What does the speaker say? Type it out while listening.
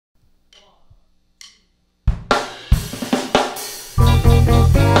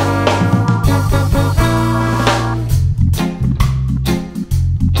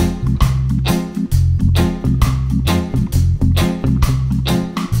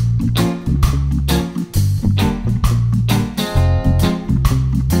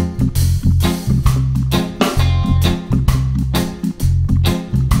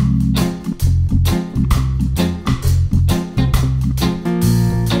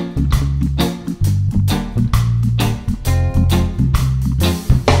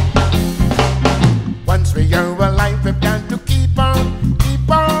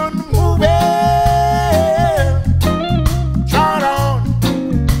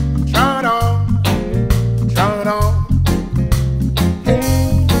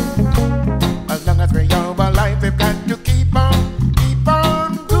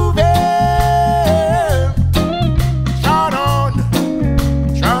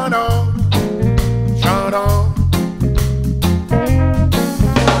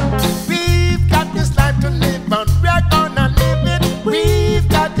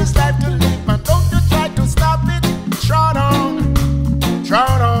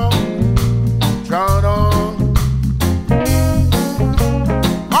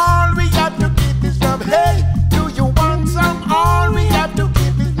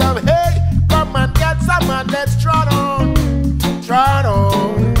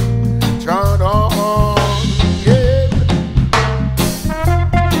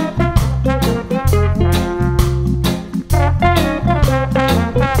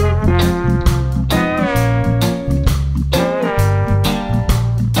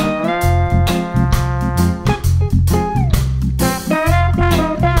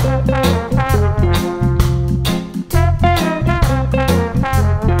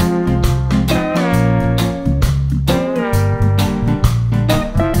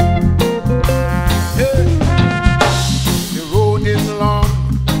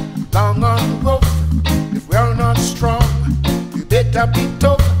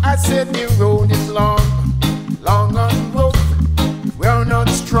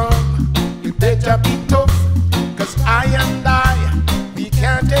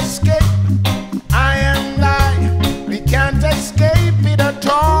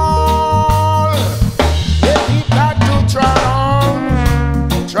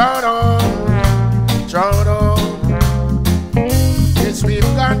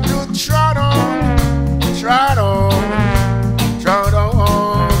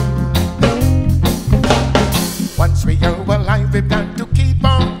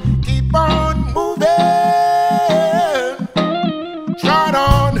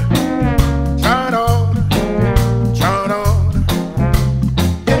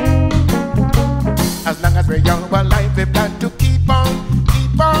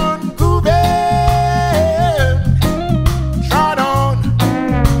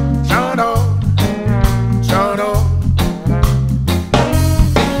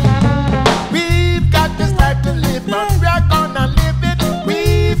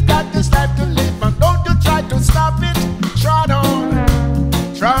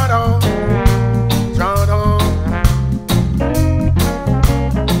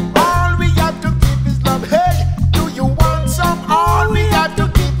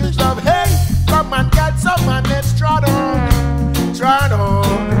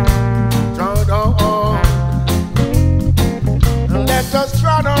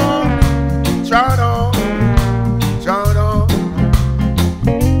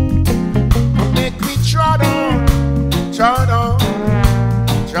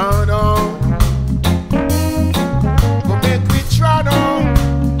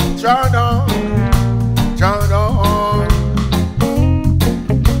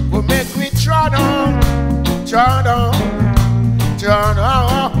Trod on, yeah,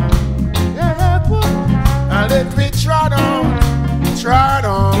 and let me trod on, trod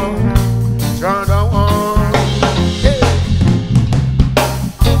on, trod on, yeah.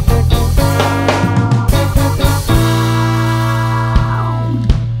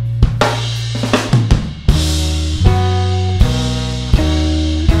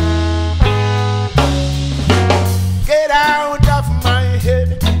 Get out of my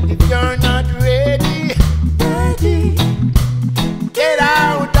head if you're not ready. Get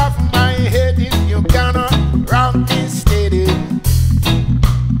out of my head if you cannot rock me steady.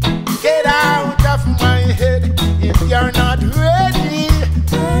 Get out of my head if you're not ready.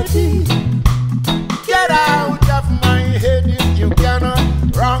 Get out of my head if you cannot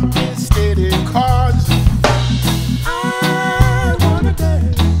rock me steady. 'Cause I wanna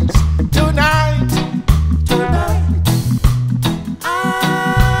dance tonight.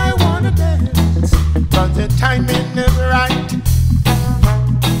 I wanna dance 'cause the timing is right.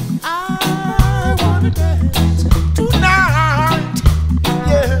 I wanna dance tonight.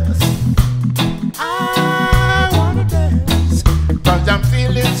 Yes, I wanna dance 'cause I'm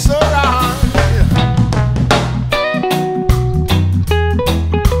feeling so right.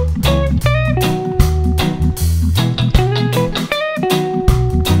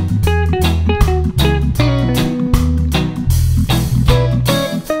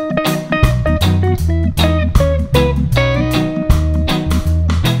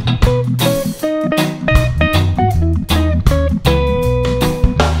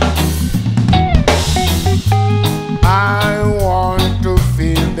 I want to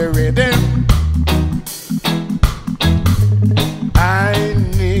feel the rhythm. I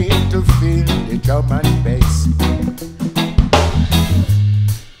need to feel the drum and bass.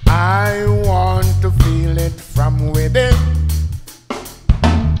 I want to feel it from within.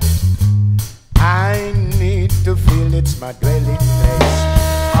 I need to feel it's my dwelling place.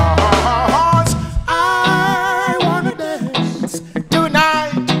 I wanna dance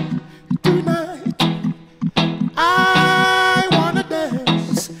tonight. I wanna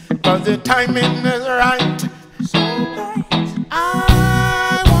dance 'cause the timing is right. So right.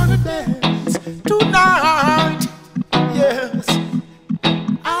 I wanna dance tonight. Yes,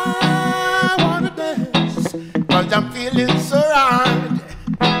 I wanna dance 'cause I'm feeling so right.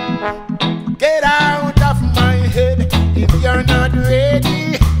 Get out of my head if you're not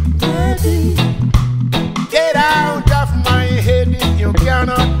ready. Get out of my head if you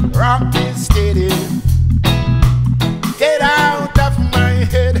cannot rock me steady. Get out of my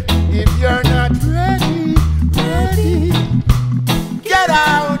head if you're not ready. Get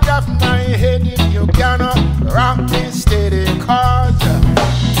out of my head if you cannot rock me steady. 'Cause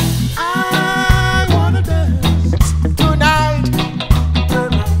I wanna dance tonight.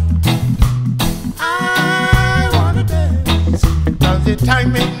 I wanna dance 'cause the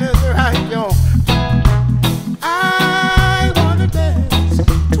timing is right, yo. I wanna dance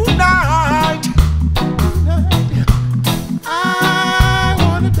tonight. I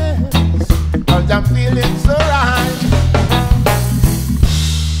wanna dance 'cause I'm feeling so right.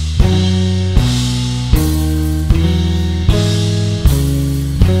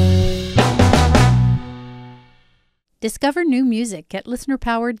 Discover new music at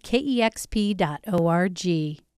listener-powered KEXP.org.